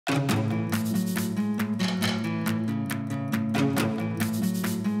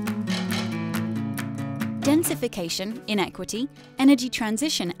Densification, inequity, energy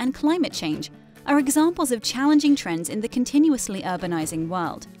transition, and climate change are examples of challenging trends in the continuously urbanizing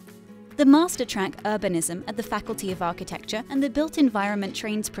world. The master track Urbanism at the Faculty of Architecture and the Built Environment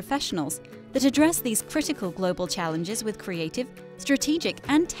trains professionals that address these critical global challenges with creative, strategic,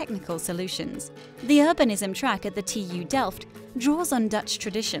 and technical solutions. The Urbanism track at the TU Delft draws on Dutch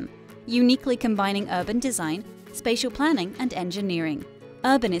tradition, uniquely combining urban design, spatial planning, and engineering.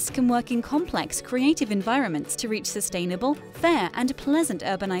 Urbanists can work in complex, creative environments to reach sustainable, fair, and pleasant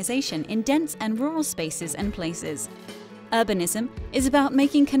urbanization in dense and rural spaces and places. Urbanism is about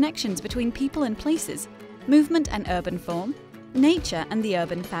making connections between people and places, movement and urban form, nature and the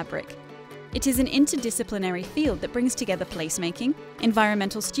urban fabric. It is an interdisciplinary field that brings together placemaking,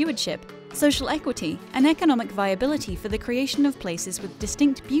 environmental stewardship, social equity, and economic viability for the creation of places with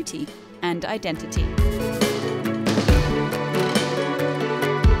distinct beauty and identity.